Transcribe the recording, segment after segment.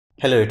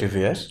Hello YouTube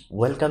viewers,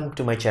 welcome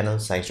to my channel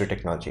Science to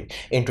Technology.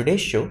 In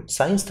today's show,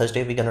 Science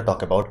Thursday, we're gonna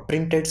talk about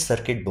printed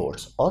circuit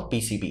boards or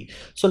PCB.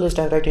 So let's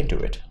dive right into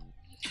it.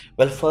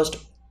 Well, first,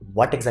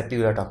 what exactly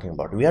we are talking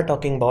about? We are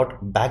talking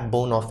about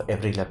backbone of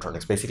every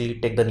electronics. Basically,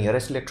 take the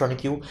nearest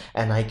electronic you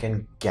and I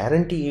can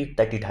guarantee it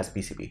that it has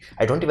PCB.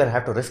 I don't even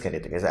have to risk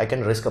anything. I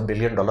can risk $1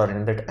 billion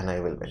in it and I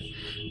will win.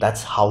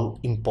 That's how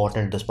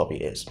important this puppy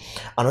is.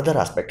 Another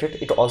aspect,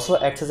 it also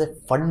acts as a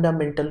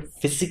fundamental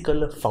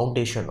physical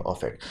foundation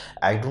of it.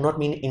 I do not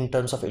mean in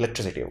terms of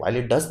electricity. While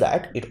it does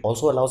that, it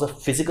also allows a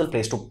physical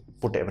place to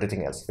put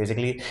everything else.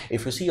 Basically,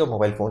 if you see your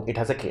mobile phone, it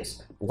has a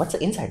case. What's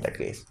inside that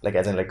case? Like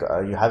as in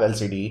you have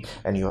LCD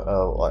and you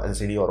or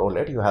LCD or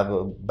OLED, you have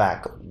a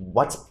back.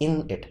 What's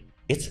in it?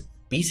 It's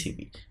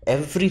PCB.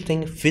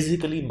 Everything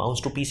physically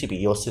mounts to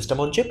PCB. Your system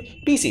on chip,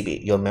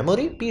 PCB. Your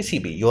memory,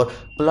 PCB. Your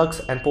plugs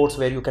and ports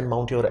where you can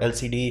mount your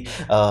LCD,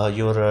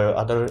 your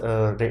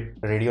other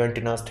radio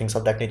antennas, things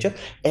of that nature.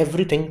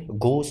 Everything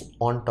goes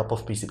on top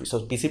of PCB. So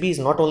PCB is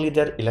not only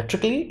there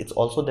electrically, it's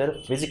also there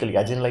physically.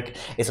 As in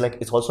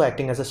it's also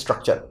acting as a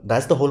structure.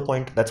 That's the whole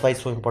point. That's why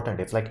it's so important.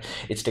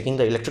 It's taking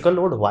the electrical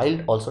load while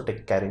also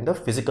carrying the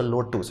physical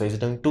load too. So it's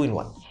doing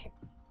 2-in-1.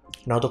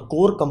 Now the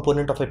core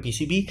component of a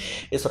PCB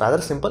is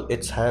rather simple.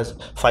 It has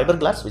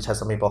fiberglass, which has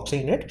some epoxy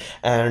in it,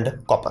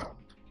 and copper.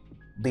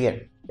 The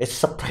end. It's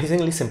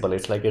surprisingly simple.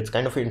 It's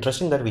kind of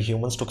interesting that we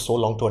humans took so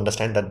long to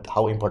understand that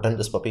how important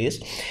this puppy is,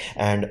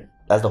 and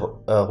that's the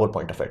whole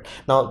point of it.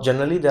 Now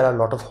generally there are a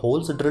lot of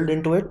holes drilled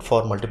into it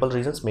for multiple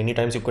reasons. Many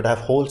times you could have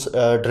holes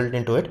drilled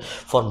into it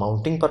for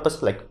mounting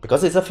purpose, like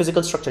because it's a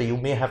physical structure, you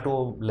may have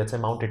to, let's say,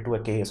 mount it to a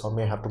case, or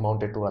may have to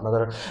mount it to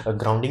another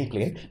grounding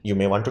plane. You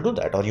may want to do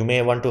that, or you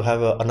may want to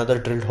have another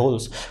drilled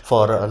holes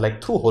for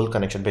like through hole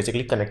connection,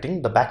 basically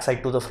connecting the back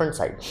side to the front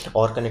side,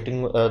 or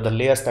connecting the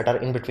layers that are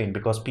in between,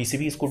 because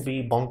PCBs could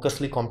be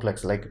bonkersly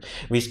complex. Like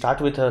we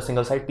start with a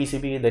single side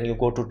PCB, then you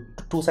go to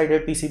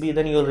two-sided PCB,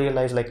 then you'll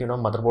realize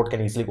motherboard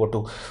can easily go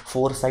to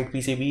 4-side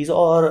PCBs,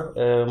 or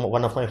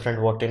one of my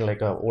friend worked in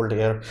like a old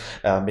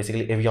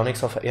basically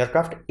avionics of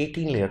aircraft,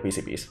 18-layer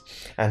PCBs,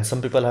 and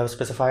some people have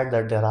specified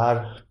that there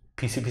are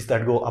PCBs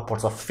that go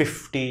upwards of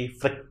 50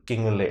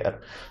 freaking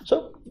layer.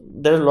 So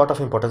there's a lot of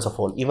importance of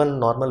hole. Even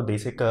normal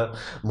basic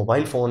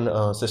mobile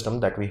phone system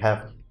that we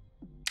have,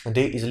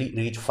 they easily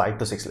reach 5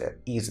 to 6 layer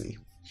easily.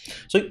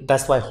 So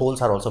that's why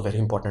holes are also very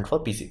important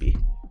for PCB.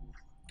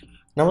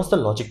 Now what's the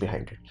logic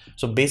behind it?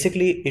 So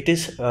basically it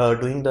is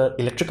doing the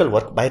electrical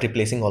work by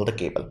replacing all the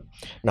cable.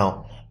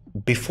 Now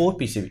before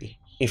PCB,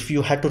 if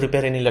you had to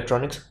repair any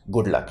electronics,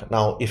 good luck.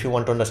 Now if you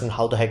want to understand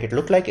how the heck it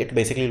looked like, it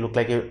basically looked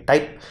like a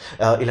type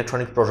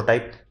electronic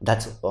prototype.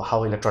 That's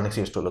how electronics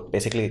used to look.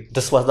 Basically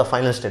this was the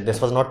final state.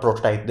 This was not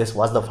prototype, this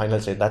was the final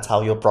state. That's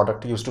how your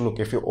product used to look.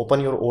 If you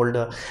open your old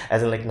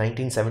as in like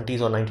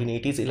 1970s or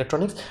 1980s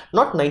electronics,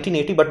 not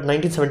 1980 but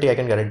 1970, I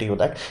can guarantee you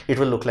that it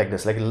will look like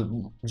this, like a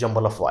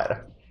jumble of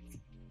wire.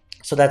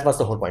 So that was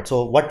the whole point.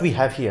 So what we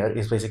have here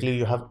is basically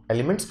you have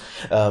elements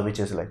which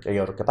is like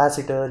your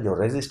capacitor, your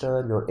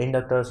resistor, your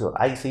inductors, your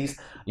ICs,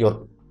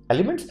 your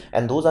elements,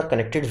 and those are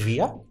connected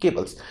via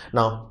cables.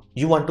 Now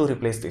you want to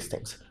replace these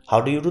things. How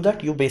do you do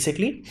that? You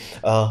basically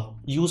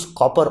use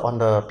copper on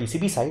the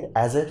PCB side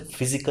as a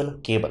physical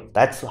cable.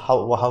 That's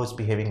how it's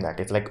behaving. That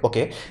it's like,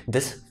 okay,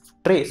 this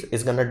trace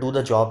is gonna do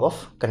the job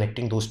of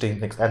connecting those two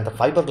things, and the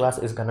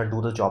fiberglass is gonna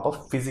do the job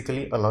of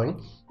physically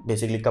allowing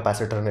basically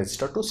capacitor and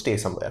resistor to stay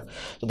somewhere.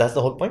 So that's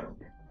the whole point.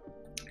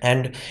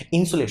 And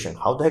insulation,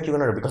 how the heck you're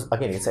gonna do? Because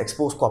again, it's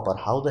exposed copper.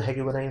 How the heck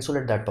you're gonna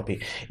insulate that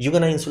puppy? You're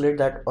gonna insulate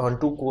that on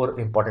two core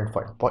important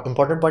point.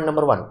 Important point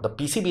number one, the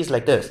PCB is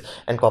like this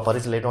and copper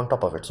is laid on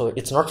top of it, so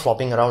it's not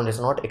flopping around, it's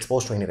not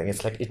exposed to anything.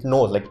 It's like it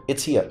knows like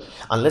it's here.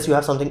 Unless you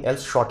have something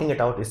else shorting it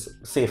out, it's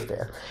safe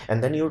there.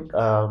 And then you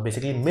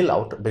basically mill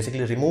out,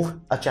 basically remove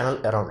a channel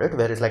around it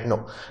where it's like,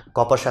 no,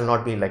 copper shall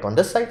not be like on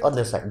this side or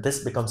this side.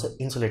 This becomes an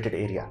insulated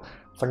area,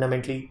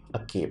 fundamentally a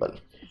cable.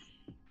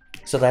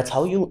 So that's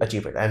how you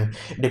achieve it, and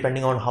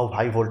depending on how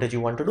high voltage you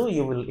want to do,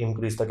 you will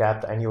increase the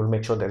gap and you will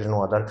make sure there is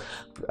no other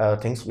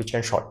things which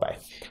can short by.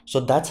 So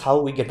that's how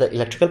we get the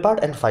electrical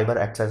part, and fiber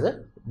acts as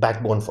a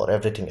backbone for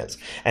everything else.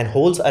 And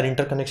holes are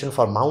interconnection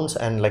for mounts,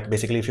 and like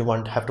basically if you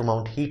have to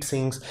mount heat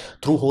sinks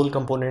through hole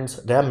components,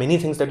 there are many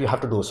things that you have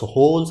to do. So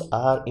holes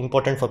are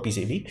important for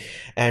PCB.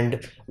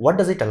 And what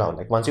does it allow?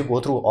 Like once you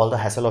go through all the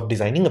hassle of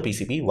designing a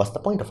PCB, what's the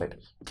point of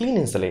it? Clean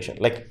installation.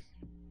 Like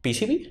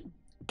PCB,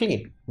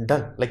 clean,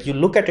 done. Like you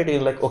look at it,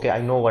 you're like, okay,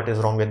 I know what is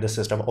wrong with this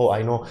system. Oh,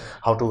 I know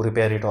how to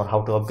repair it or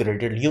how to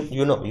upgrade it.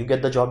 You know, you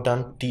get the job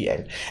done, the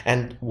end.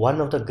 And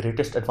one of the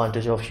greatest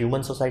advantage of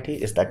human society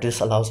is that this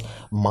allows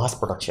mass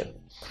production.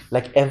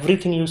 Like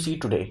everything you see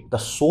today, the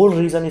sole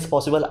reason is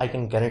possible, I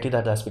can guarantee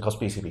that that's because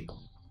PCB.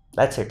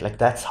 That's it. Like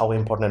that's how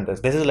important this.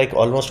 This is like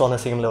almost on the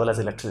same level as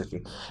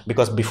electricity,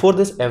 because before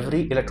this,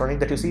 every electronic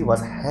that you see was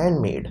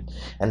handmade,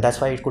 and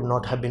that's why it could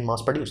not have been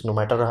mass produced. No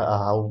matter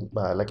how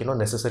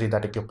necessary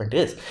that equipment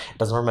is, it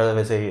does not matter.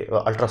 Let's say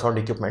ultrasound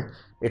equipment,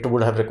 it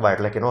would have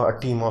required like a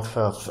team of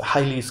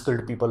highly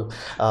skilled people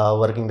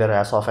working their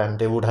ass off, and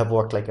they would have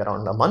worked like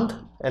around a month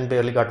and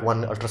barely got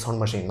one ultrasound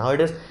machine.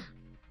 Nowadays,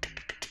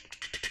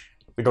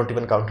 we don't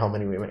even count how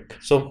many we make.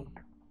 So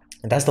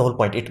that's the whole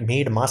point. It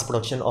made mass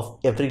production of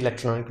every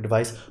electronic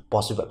device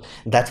possible.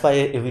 That's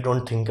why we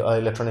don't think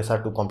electronics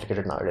are too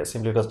complicated nowadays,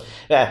 simply because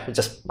yeah, we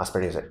just mass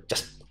produce it.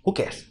 Just who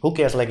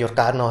cares, like your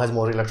car now has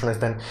more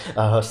electronics than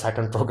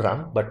Saturn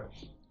program. But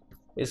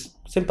is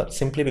simple,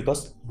 simply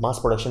because mass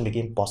production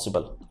became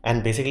possible,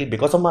 and basically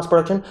because of mass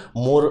production,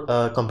 more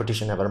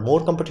competition ever,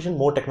 more competition,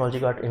 more technology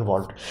got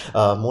involved,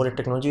 more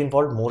technology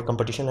involved, more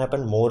competition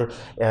happened, more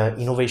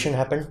innovation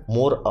happened,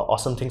 more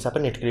awesome things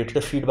happened. It created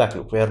a feedback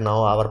loop where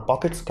now our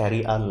pockets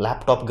carry a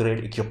laptop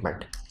grade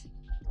equipment.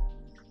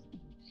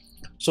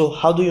 So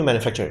how do you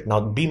manufacture it? Now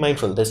be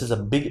mindful, this is a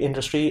big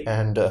industry,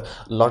 and a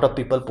lot of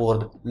people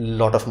pour a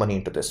lot of money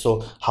into this.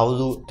 So how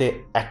do they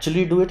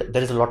actually do it?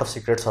 There is a lot of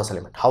secret sauce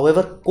element.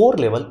 However, core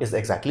level is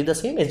exactly the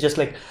same. It's just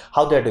like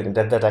how they're doing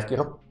that, like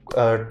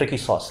tricky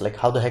sauce. Like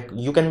how the heck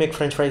you can make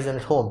french fries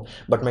at home,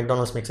 but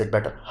McDonald's makes it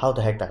better. How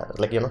the heck that,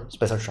 like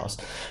special sauce.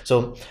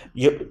 So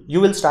you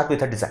will start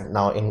with a design.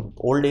 Now in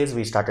old days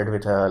we started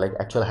with like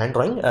actual hand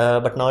drawing,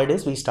 but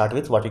nowadays we start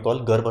with what we call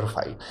Gerber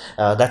file.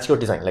 That's your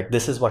design. Like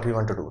this is what we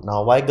want to do.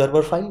 Now why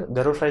Gerber file?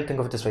 Gerber file, think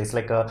of it this way, it's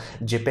like a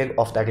JPEG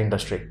of that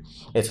industry.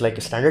 It's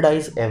like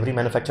standardized. Every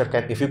manufacturer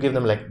can, if you give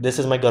them like this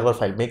is my Gerber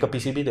file, make a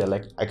PCB, they're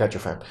like, I got you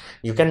fam.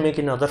 You can make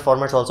in other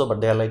formats also, but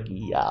they're like,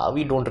 yeah,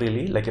 we don't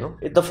really like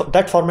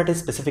that format is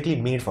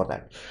specifically made for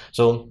that.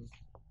 So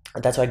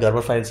that's why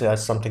Gerber files are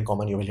something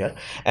common you will hear.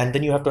 And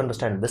then you have to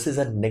understand this is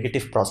a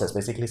negative process,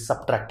 basically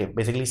subtractive.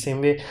 Basically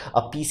same way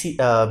a PC,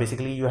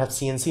 basically you have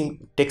CNC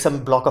takes a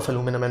block of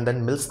aluminum and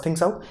then mills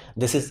things out.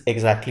 This is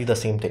exactly the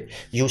same thing.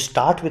 You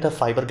start with a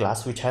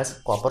fiberglass which has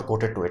copper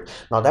coated to it.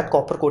 Now that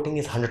copper coating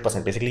is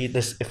 100%. Basically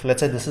this, if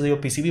let's say this is your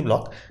PCB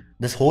block,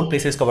 this whole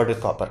place is covered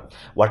with copper.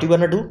 What you're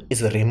gonna do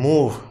is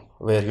remove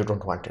where you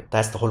don't want it.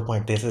 That's the whole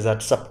point. This is a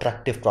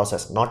subtractive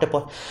process, not a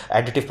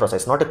additive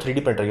process, not a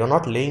 3D printer. You're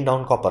not laying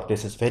down copper.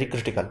 This is very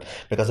critical,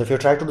 because if you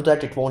try to do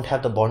that, it won't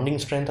have the bonding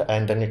strength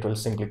and then it will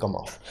simply come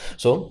off.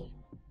 So,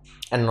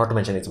 and not to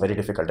mention it's very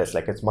difficult. It's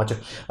like it's much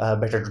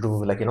better to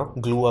do like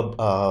glue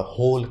a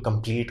whole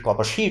complete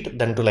copper sheet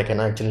than to like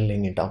actually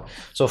laying it down.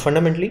 So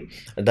fundamentally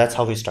that's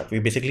how we start. We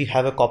basically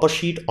have a copper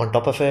sheet on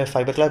top of a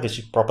fiberglass which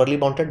is properly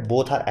bonded.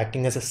 Both are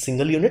acting as a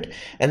single unit,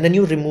 and then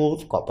you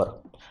remove copper.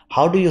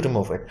 How do you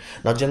remove it?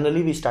 Now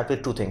generally we start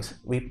with two things.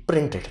 We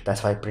print it.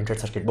 That's why printed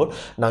circuit board.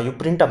 Now you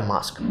print a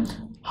mask.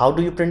 How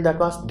do you print that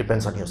mask?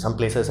 Depends on you. Some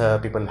places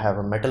people have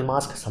a metal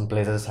mask, some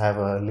places have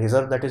a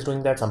laser that is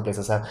doing that, some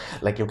places have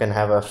like you can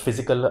have a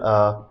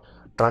physical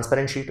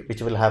transparent sheet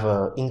which will have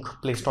a ink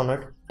placed on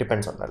it.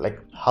 Depends on that. Like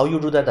how you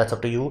do that, that's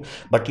up to you,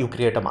 but you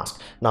create a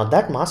mask. Now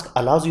that mask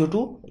allows you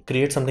to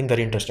create something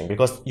very interesting,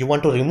 because you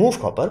want to remove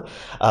copper.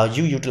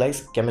 You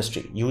utilize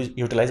chemistry. You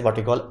utilize what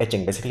we call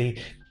etching.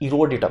 Basically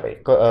erode it away,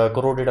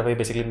 corrode it away,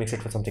 basically mix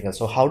it with something else.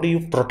 So how do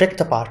you protect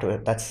the part where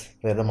that's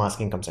where the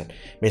masking comes in?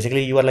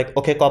 Basically you are like,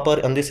 okay,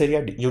 copper on this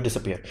area, you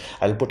disappear.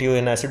 I'll put you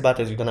in acid bath,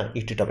 as you're gonna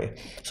eat it away.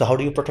 So how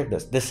do you protect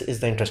this? This is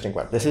the interesting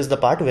part. This is the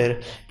part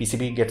where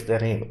PCB gets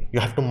there anyway.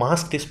 You have to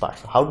mask this part.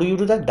 How do you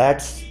do that?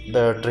 That's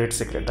the trade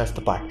secret. That's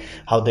the part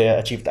how they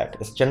achieve that.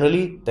 Is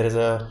generally there is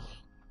a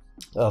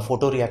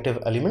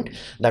photoreactive element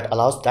that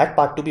allows that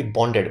part to be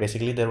bonded.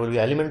 Basically there will be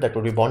an element that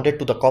will be bonded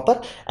to the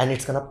copper, and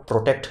it's gonna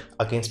protect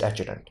against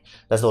adjutant.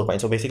 That's the whole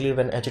point. So basically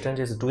when adjutant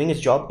is doing its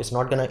job, it's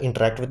not gonna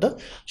interact with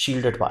the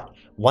shielded part.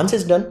 Once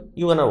it's done,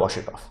 you're gonna wash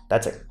it off.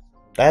 That's it.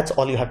 That's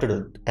all you have to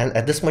do. And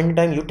at this point in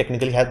time, you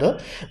technically have the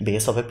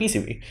base of a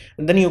PCB,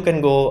 and then you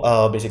can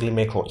go basically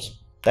make holes.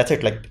 That's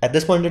it. Like at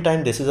this point in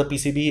time, this is a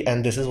PCB,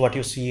 and this is what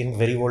you see in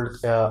very old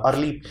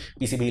early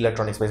PCB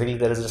electronics. Basically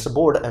there is just a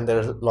board and there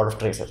is a lot of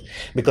traces,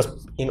 because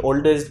in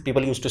old days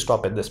people used to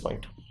stop at this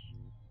point.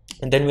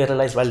 And then we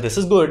realized, while this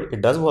is good,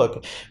 it does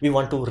work, we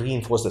want to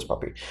reinforce this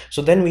puppy.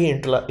 So then we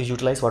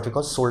utilize what we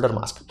call solder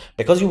mask.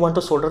 Because you want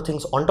to solder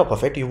things on top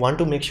of it, you want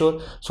to make sure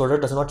solder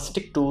does not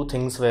stick to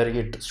things where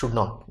it should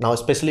not. Now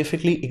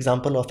specifically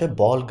example of a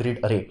ball grid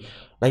array.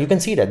 Now you can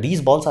see that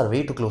these balls are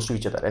way too close to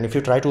each other, and if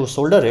you try to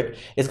solder it,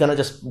 it's gonna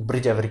just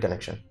bridge every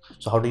connection.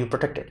 So how do you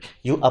protect it?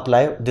 You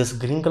apply this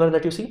green color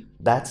that you see,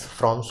 that's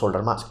from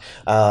solder mask.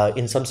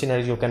 In some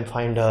scenarios you can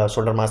find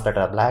solder masks that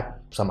are black,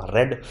 some are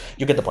red.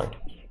 You get the point.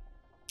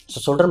 So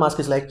solder mask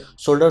is like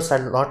solders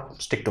shall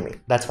not stick to me.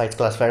 That's why it's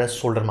classified as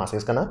solder mask.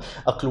 It's gonna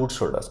occlude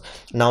solders.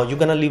 Now you're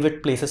gonna leave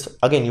it places.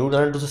 Again, you're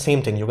gonna do the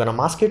same thing. You're gonna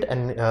mask it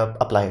and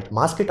apply it.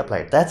 Mask it, apply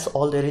it. That's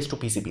all there is to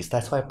PCBs.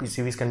 That's why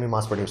PCBs can be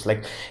mass produced.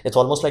 Like it's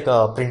almost like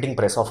a printing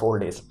press of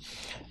old days.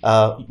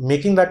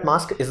 Making that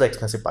mask is the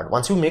expensive part.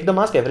 Once you make the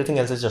mask, everything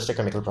else is just a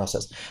chemical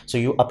process. So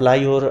you apply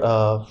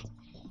your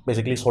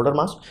basically solder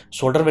mask.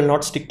 Solder will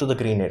not stick to the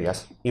green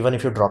areas. Even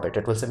if you drop it,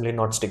 it will simply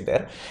not stick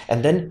there.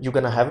 And then you're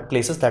gonna have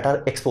places that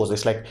are exposed.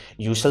 It's like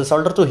you shall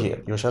solder to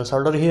here, you shall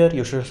solder here,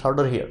 you shall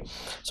solder here.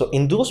 So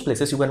in those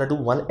places, you're gonna do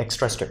one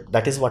extra step.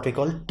 That is what we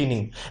call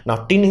tinning.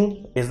 Now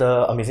tinning is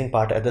the amazing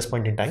part at this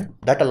point in time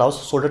that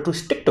allows solder to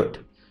stick to it.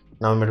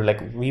 Now I'm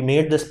like, we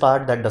made this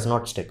part that does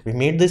not stick, we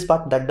made this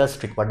part that does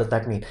stick. What does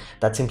that mean?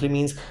 That simply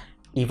means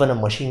even a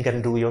machine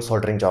can do your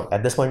soldering job.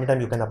 At this point in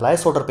time, you can apply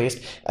solder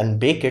paste and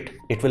bake it.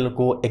 It will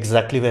go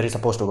exactly where it's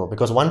supposed to go,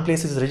 because one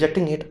place is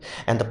rejecting it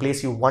and the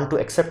place you want to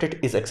accept it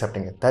is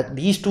accepting it. That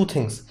these two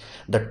things,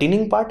 the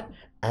tinning part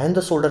and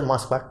the solder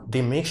mask part,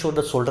 they make sure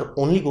the solder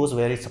only goes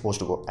where it's supposed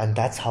to go. And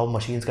that's how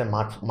machines can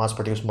mass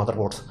produce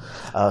motherboards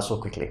so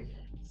quickly.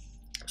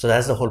 So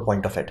that's the whole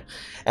point of it.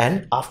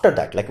 And after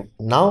that, like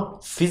now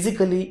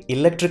physically,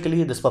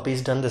 electrically, this puppy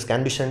is done. This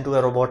can be sent to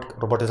a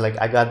robot is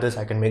like, I got this,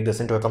 I can make this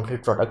into a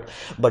complete product.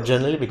 But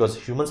generally, because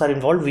humans are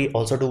involved, we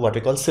also do what we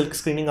call silk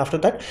screening after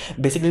that.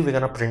 Basically, we're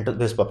gonna print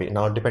this puppy.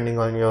 Now depending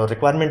on your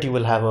requirement, you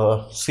will have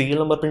a serial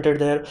number printed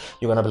there.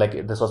 You're gonna be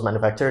like, this was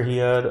manufactured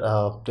here,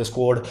 this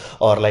code,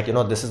 or like, you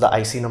know, this is the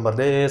IC number,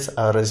 this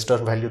register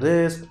value,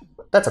 this.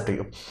 That's up to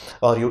you.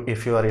 Or you,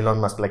 if you are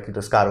Elon Musk, like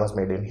this car was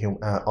made in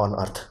on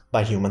Earth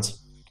by humans.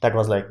 That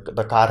was like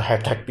the car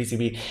had that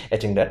PCB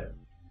etching there.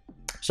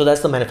 So that's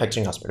the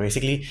manufacturing aspect.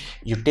 Basically,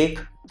 you take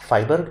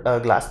fiber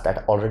glass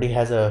that already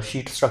has a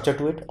sheet structure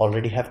to it,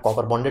 already have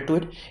copper bonded to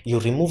it. You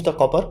remove the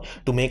copper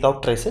to make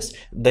out traces.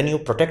 Then you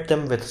protect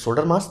them with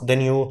solder mask.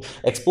 Then you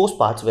expose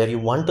parts where you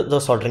want the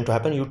soldering to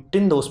happen. You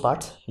tin those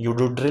parts. You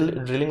do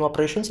drilling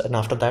operations, and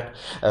after that,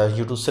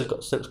 you do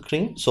silk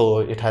screen. So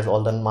it has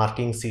all the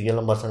markings, serial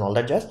numbers, and all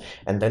that jazz.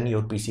 And then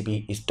your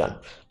PCB is done.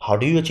 How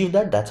do you achieve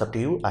that? That's up to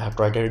you. I have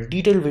provided a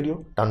detailed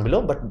video down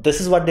below. But this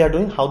is what they are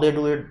doing. How they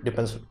do it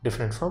depends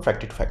different from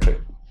factory to factory.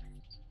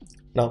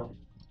 Now,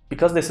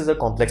 because this is a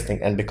complex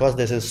thing and because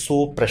this is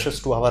so precious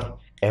to our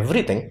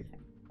everything,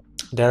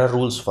 there are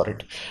rules for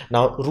it.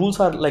 Now rules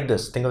are like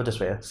this. Think of it this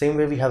way. Same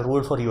way we have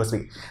rule for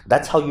USB.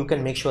 That's how you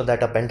can make sure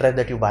that a pen drive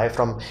that you buy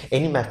from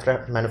any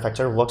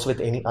manufacturer works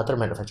with any other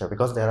manufacturer,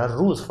 because there are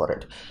rules for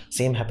it.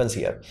 Same happens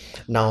here.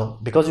 Now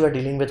because you are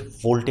dealing with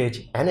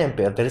voltage and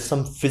ampere, there is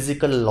some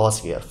physical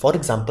laws here. For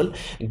example,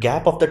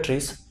 gap of the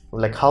trace,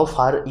 like how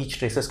far each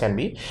traces can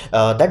be,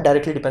 that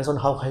directly depends on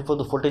how high for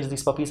the voltage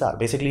these puppies are.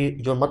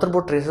 Basically, your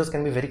motherboard traces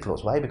can be very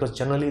close. Why? Because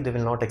generally they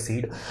will not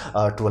exceed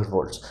 12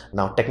 volts.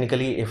 Now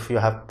technically, if you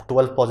have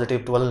 12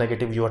 positive, 12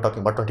 negative, you are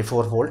talking about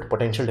 24 volt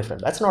potential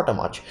difference. That's not a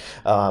much.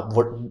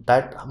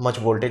 That much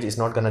voltage is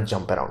not gonna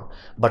jump around.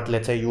 But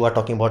let's say you are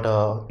talking about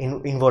a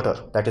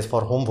inverter that is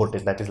for home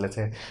voltage, that is, let's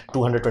say,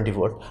 220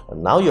 volt.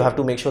 Now you have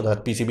to make sure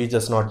that PCB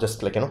does not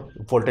just, like, you know,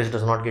 voltage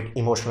does not get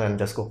emotional and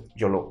just go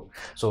YOLO.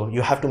 So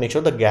you have to make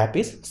sure the gap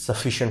is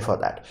sufficient for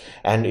that.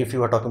 And if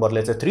you are talking about,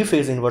 let's say,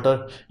 3-phase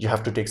inverter, you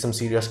have to take some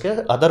serious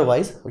care.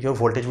 Otherwise your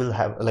voltage will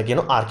have, like, you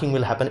know, arcing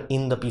will happen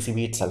in the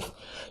PCB itself.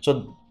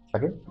 So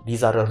again,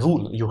 these are a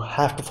rule. You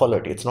have to follow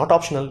it. It's not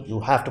optional.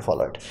 You have to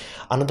follow it.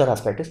 Another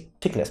aspect is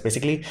thickness.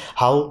 Basically,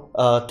 how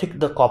thick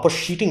the copper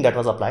sheeting that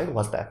was applied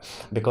was there.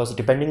 Because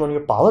depending on your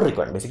power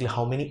requirement, basically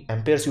how many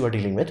amperes you are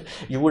dealing with,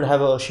 you would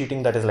have a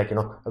sheeting that is, like, you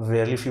know,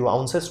 barely few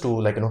ounces to,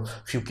 like, you know,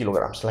 few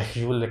kilograms. Like,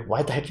 you will, like,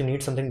 why the heck you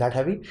need something that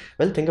heavy?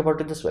 Well, think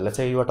about it this way. Let's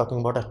say you are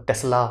talking about a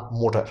Tesla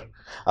motor,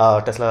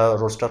 Tesla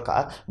Roadster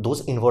car.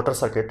 Those inverter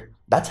circuit,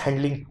 that's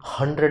handling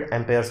 100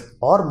 amperes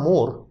or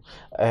more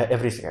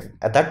every second.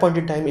 At that point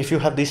in time, if you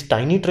have these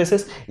tiny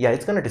traces, yeah,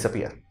 it's gonna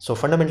disappear. So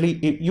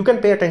fundamentally, you can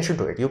pay attention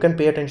to it. You can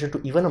pay attention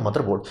to even a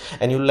motherboard,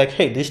 and you're like,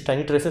 hey, these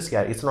tiny traces,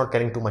 yeah, it's not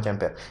carrying too much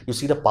ampere. You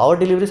see the power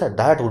delivery side,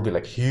 that would be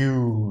like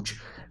huge.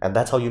 And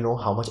that's how you know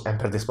how much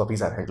ampere these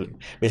puppies are handling.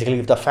 Basically,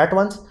 if the fat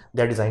ones,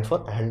 they're designed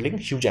for handling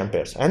huge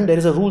amperes, and there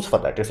is a rules for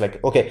that. It's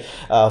like, okay,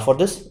 for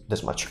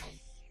this much.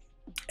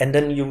 And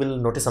then you will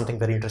notice something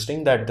very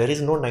interesting, that there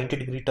is no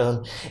 90-degree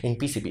turn in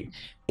PCB.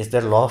 Is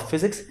there law of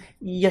physics?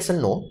 Yes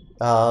and no.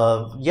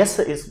 Yes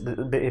is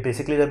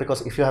basically there,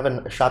 because if you have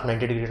a sharp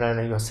 90-degree turn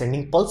and you are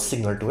sending pulse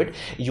signal to it,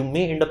 you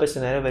may end up a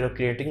scenario where you're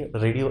creating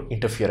radio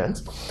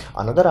interference.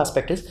 Another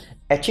aspect is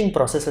etching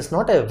process is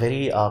not a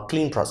very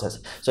clean process.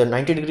 So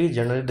 90 degrees,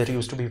 generally there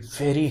used to be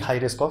very high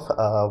risk of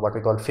what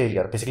we call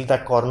failure. Basically,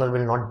 that corner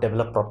will not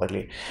develop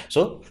properly.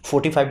 So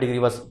 45-degree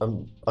was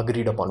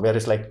agreed upon, where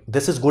it's like,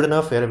 this is good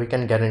enough, where we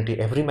can guarantee,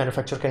 every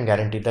manufacturer can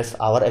guarantee that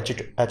our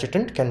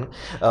adjutant can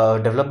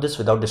develop this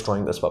without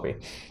destroying this puppy.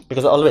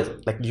 Because always,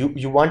 like,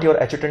 you want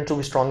your adjutant to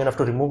be strong enough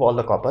to remove all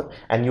the copper,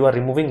 and you are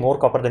removing more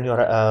copper than you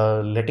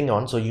are letting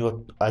on. So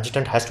your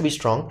adjutant has to be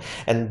strong,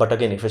 and but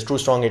again, if it's too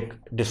strong, it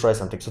destroys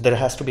something. So there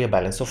has to be a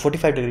balance. So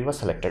 45-degree was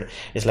selected.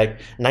 It's like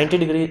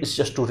 90-degree is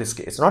just too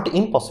risky. It's not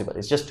impossible,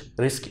 it's just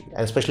risky.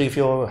 And especially if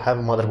you have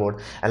a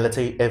motherboard, and let's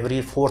say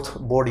every fourth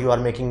board you are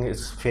making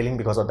is failing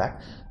because of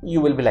that, you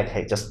will be like,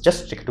 hey, just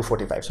stick to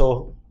 45.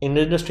 So in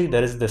the industry,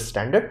 there is this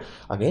standard.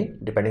 Again,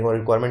 depending on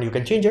requirement, you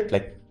can change it.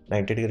 Like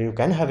 90-degree you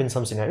can have in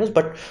some scenarios,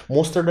 but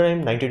most of the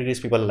time 90 degrees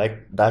people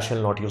like, that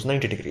shall not use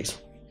 90 degrees.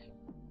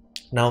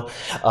 Now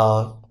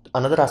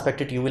another aspect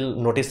that you will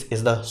notice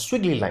is the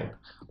squiggly line.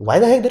 Why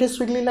the heck there is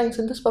squiggly lines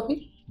in this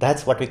puppy?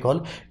 That's what we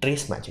call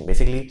trace matching.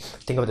 Basically,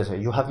 think of it this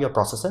way: you have your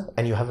processor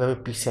and you have a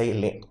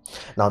PCI lane.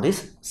 Now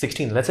this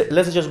 16,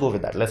 let's just go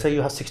with that. Let's say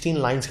you have 16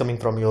 lines coming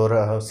from your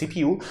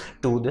CPU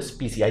to this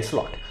PCI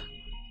slot.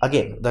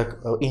 Again, the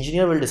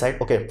engineer will decide,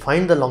 okay,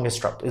 find the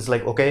longest route. It's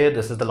like, okay,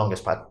 this is the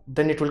longest path.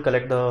 Then it will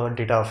collect the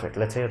data of it.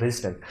 Let's say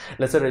resistance.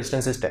 Let's say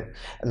resistance is 10.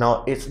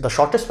 Now, it's the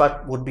shortest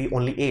path would be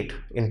only 8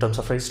 in terms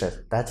of resistance.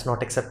 That's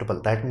not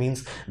acceptable. That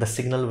means the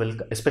signal will,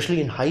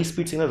 especially in high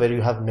speed signal where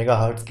you have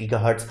megahertz,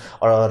 gigahertz,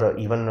 or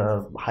even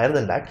higher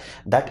than that,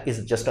 that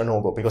is just a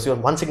no-go, because your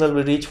one signal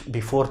will reach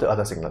before the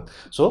other signal.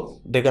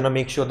 So they're gonna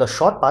make sure the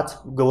short paths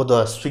go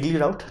the squiggly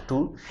route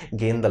to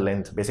gain the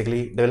length.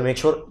 Basically, they will make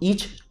sure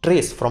each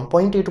trace from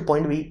point A to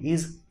point B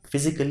is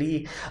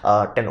physically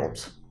 10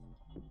 ohms.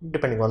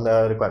 Depending on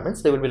the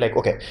requirements, they will be like,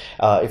 okay,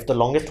 if the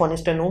longest one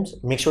is 10 ohms,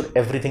 make sure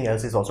everything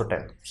else is also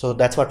 10. So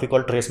that's what we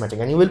call trace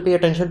matching, and you will pay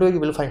attention to it. You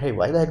will find, hey,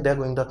 why the heck they're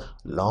going the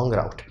long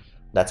route?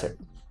 That's it.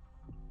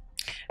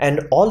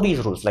 And all these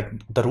rules, like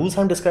the rules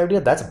I'm described here,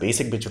 that's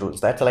basic bitch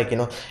rules. That's like, you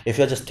know, if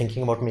you're just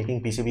thinking about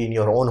making PCB in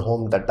your own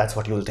home, that's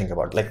what you will think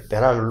about. Like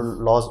there are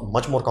laws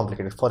much more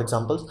complicated. For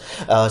example,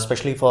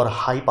 especially for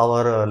high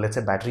power, let's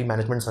say battery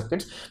management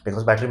circuits,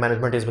 because battery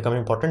management is becoming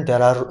important,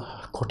 there are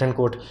quote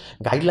unquote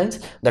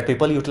guidelines that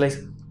people utilize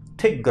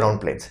thick ground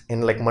planes.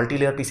 In like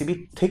multi-layer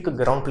PCB, thick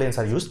ground planes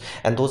are used,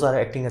 and those are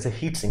acting as a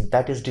heat sink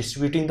that is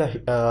distributing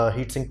the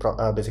heat sink,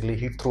 basically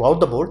heat throughout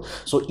the board,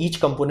 so each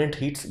component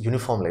heats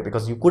uniformly.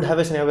 Because you could have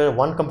a scenario where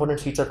one component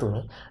heats up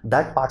to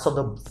that parts of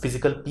the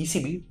physical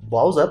PCB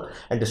bows up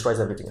and destroys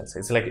everything else.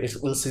 It's like it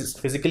will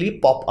physically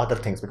pop other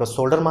things, because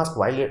solder mask,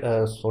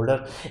 while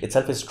solder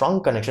itself is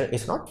strong connection,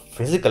 it's not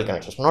physical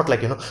connection. It's not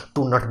like, you know,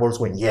 two nut bolts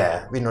going,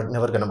 yeah, we're not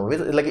never gonna move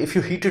it. Like if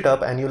you heat it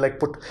up and you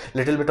like put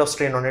little bit of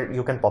strain on it,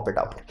 you can pop it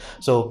out.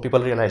 So people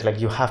realize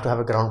like you have to have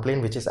a ground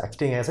plane which is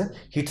acting as a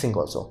heat sink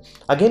also.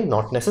 Again,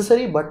 not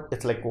necessary, but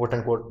it's like quote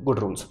unquote good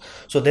rules.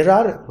 So there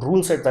are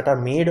rule sets that are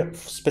made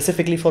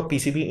specifically for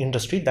PCB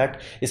industry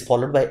that is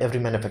followed by every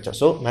manufacturer.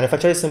 So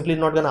manufacturer is simply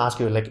not going to ask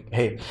you like,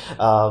 hey,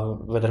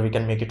 whether we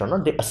can make it or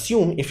not. They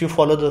assume if you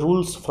follow the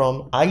rules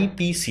from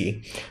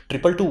IPC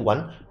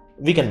 2221,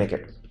 we can make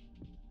it.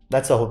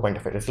 That's the whole point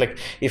of it. It's like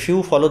if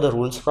you follow the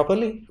rules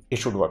properly, it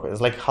should work.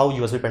 It's like how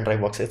USB pen drive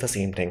works. It's the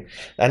same thing.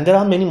 And there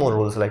are many more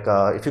rules. Like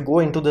if you go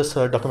into this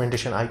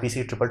documentation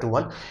IPC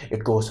 2221,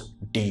 it goes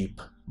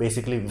deep,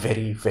 basically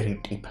very, very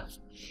deep.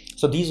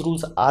 So these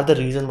rules are the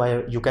reason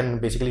why you can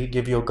basically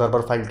give your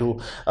Gerber file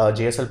to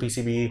JSL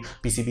PCB,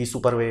 PCB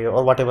Superway,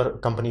 or whatever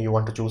company you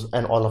want to choose,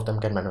 and all of them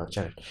can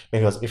manufacture it.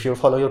 Because if you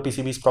follow your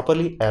PCBs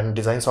properly, and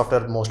design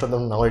software, most of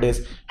them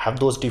nowadays have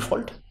those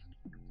default,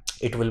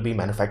 it will be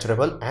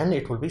manufacturable and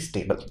it will be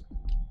stable.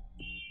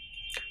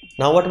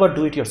 Now what about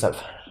do it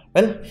yourself?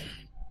 Well,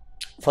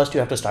 first you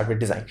have to start with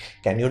design.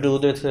 Can you do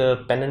this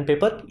pen and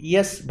paper?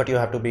 Yes, but you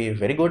have to be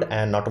very good,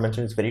 and not to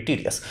mention it's very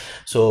tedious.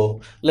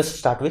 So let's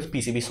start with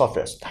PCB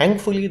softwares.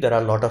 Thankfully there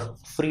are a lot of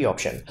free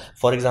options.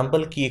 For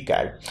example,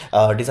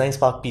 KiCad, Design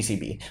Spark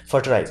PCB,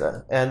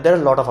 Fertilizer, and there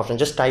are a lot of options.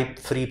 Just type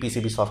free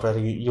PCB software,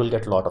 you'll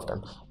get a lot of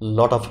them.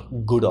 Lot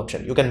of good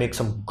options. You can make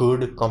some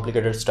good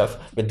complicated stuff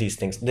with these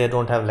things. They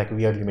don't have like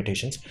weird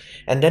limitations.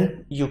 And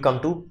then you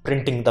come to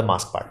printing the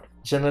mask part.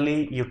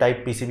 Generally, you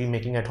type PCB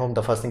making at home,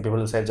 the first thing people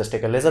will say, just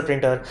take a laser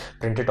printer,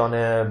 print it on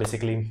a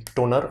basically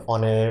toner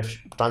on a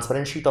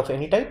transparent sheet of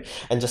any type,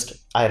 and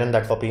just iron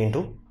that puppy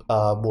into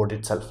board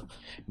itself.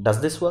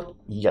 Does this work?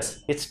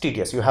 Yes, it's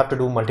tedious. You have to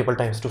do multiple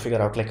times to figure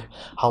out like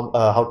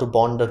how to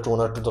bond the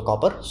toner to the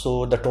copper,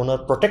 so the toner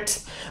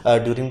protects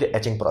during the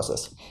etching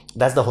process.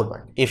 That's the whole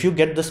point. If you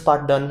get this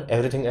part done,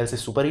 everything else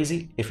is super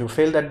easy. If you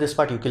fail at this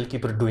part, you can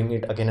keep doing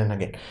it again and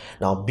again.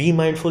 Now be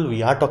mindful,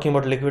 we are talking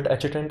about liquid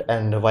etchant,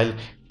 and while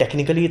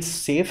technically it's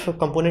safe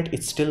component,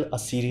 it's still a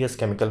serious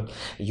chemical.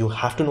 You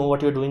have to know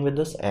what you're doing with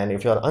this, and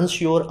if you're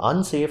unsure,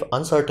 unsafe,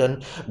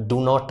 uncertain,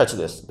 do not touch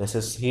this. This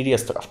is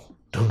serious stuff.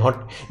 Do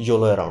not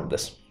YOLO around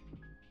this.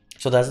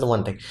 So that's the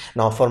one thing.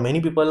 Now for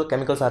many people,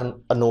 chemicals are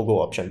a no-go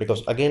option,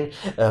 because again,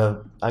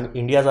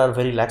 India's are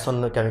very lax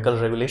on the chemical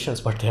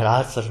regulations, but there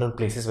are certain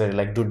places where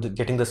like, dude,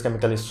 getting this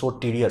chemical is so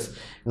tedious.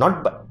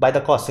 Not by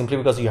the cost, simply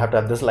because you have to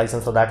have this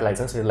license or that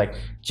license. You're like,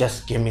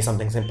 just give me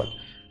something simple.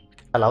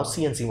 Allow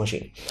CNC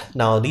machine.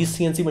 Now these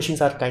CNC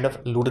machines are kind of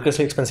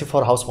ludicrously expensive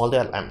for how small they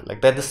are.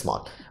 Like they're this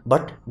small,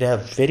 but they are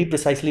very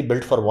precisely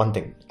built for one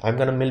thing. I'm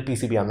gonna mill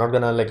PCB. I'm not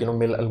gonna like, you know,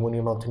 mill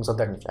aluminum or things of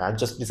that nature. I'm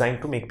just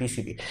designed to make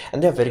PCB,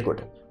 and they're very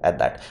good at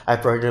that. I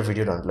provided a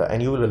video down below, and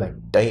you will be like,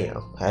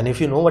 damn. And if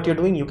you know what you're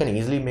doing, you can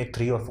easily make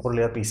 3 or 4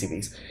 layer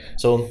PCBs.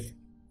 So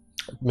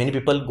many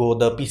people go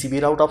the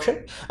PCB route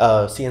option,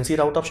 CNC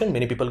route option.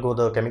 Many people go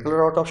the chemical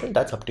route option.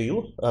 That's up to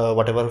you,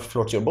 whatever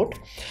floats your boat.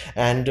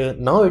 And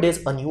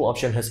nowadays a new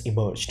option has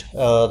emerged,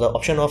 the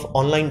option of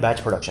online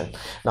batch production.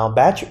 Now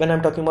batch, when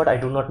I'm talking about, I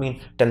do not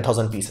mean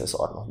 10,000 pieces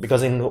or no,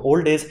 because in the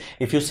old days,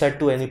 if you said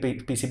to any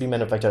PCB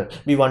manufacturer,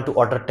 we want to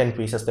order 10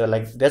 pieces, they're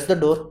like, there's the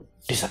door,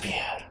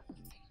 disappear.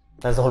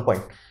 That's the whole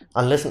point.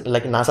 Unless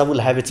like NASA will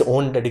have its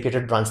own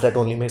dedicated branch that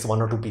only makes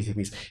 1 or 2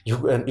 PCBs,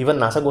 even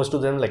NASA goes to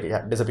them like,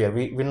 yeah, disappear.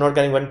 We're not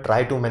going to even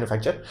try to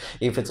manufacture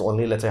if it's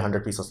only, let's say,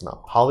 100 pieces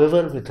now.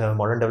 However, with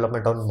modern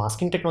development on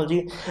masking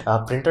technology,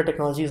 printer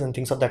technologies and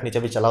things of that nature,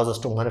 which allows us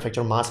to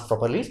manufacture masks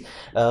properly,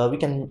 we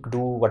can do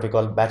what we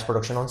call batch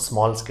production on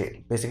small scale,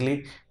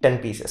 basically 10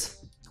 pieces.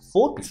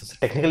 4 pieces.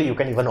 Technically, you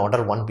can even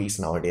order 1 piece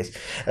nowadays.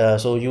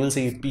 So you will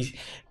see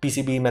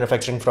PCB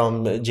manufacturing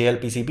from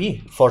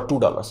JLPCB for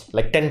 $2,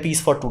 like 10 piece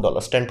for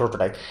 $2, 10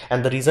 prototype.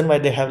 And the reason why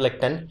they have like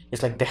 10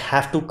 is like they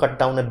have to cut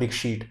down a big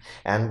sheet,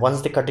 and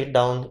once they cut it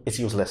down, it's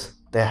useless.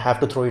 They have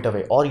to throw it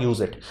away or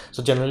use it.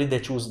 So generally they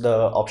choose the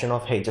option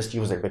of, hey, just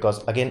use it,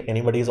 because again,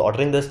 anybody is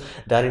ordering this,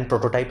 they're in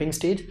prototyping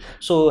stage.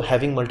 So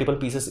having multiple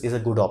pieces is a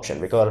good option,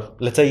 because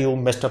let's say you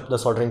messed up the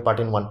soldering part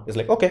in one, it's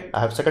like, okay, I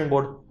have second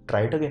board,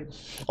 try it again.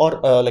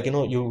 Or like, you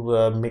know,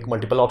 you make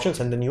multiple options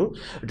and then you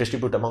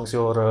distribute amongst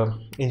your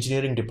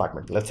engineering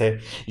department. Let's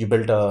say you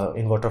built a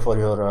inverter for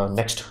your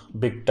next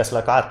big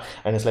Tesla car,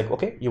 and it's like,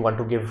 okay, you want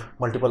to give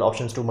multiple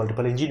options to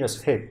multiple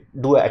engineers. Hey,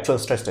 do actual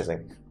stress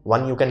testing.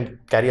 One, you can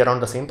carry around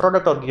the same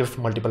product or give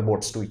multiple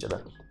boards to each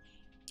other.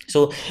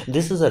 So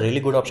this is a really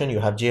good option. You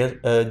have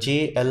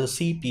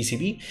JLC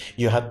PCB,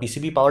 you have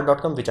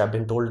PCBpower.com, which I've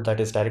been told that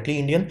is directly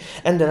Indian,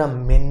 and there are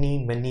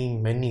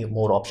many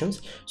more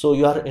options. So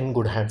you are in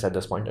good hands at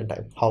this point in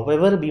time.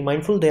 However, be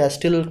mindful, they are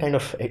still kind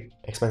of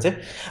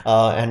expensive,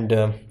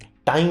 and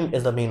time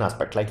is the main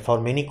aspect. Like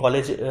for many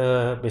college,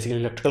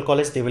 basically electrical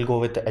college, they will go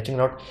with the etching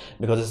route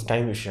because it's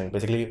time efficient.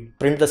 Basically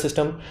print the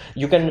system,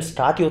 you can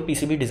start your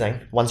PCB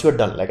design once you're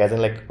done, like as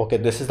in like, okay,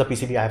 this is the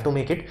PCB, I have to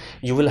make it.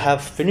 You will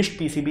have finished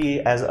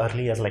PCB as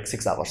early as like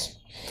 6 hours.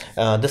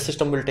 This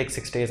system will take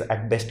 6 days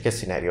at best case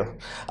scenario.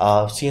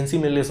 CNC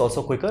mill is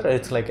also quicker,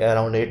 it's like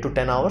around 8 to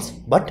 10 hours,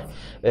 but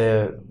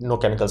no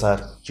chemicals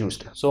are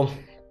used. So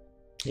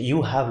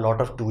you have a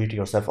lot of do it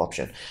yourself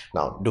option.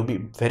 Now do be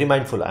very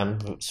mindful,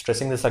 I'm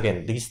stressing this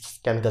again, these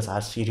chemicals are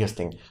serious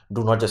thing.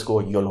 Do not just go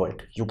YOLO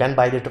it. You can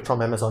buy it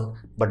from Amazon,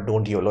 but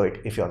don't YOLO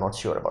it if you're not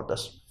sure about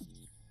this.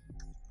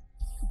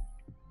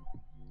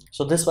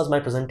 So this was my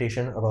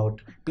presentation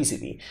about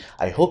PCB.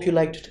 I hope you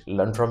liked it,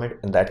 learn from it.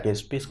 In that case,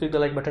 please click the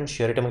like button,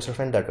 share it amongst your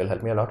friends, that will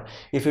help me a lot.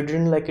 If you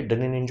didn't like it,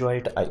 didn't enjoy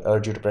it, I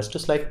urge you to press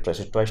dislike, press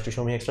it twice to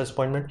show me extra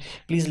disappointment.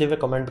 Please leave a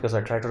comment because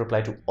I try to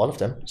reply to all of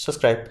them.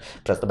 Subscribe,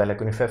 press the bell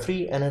icon if you're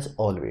free, and as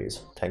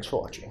always, thanks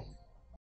for watching.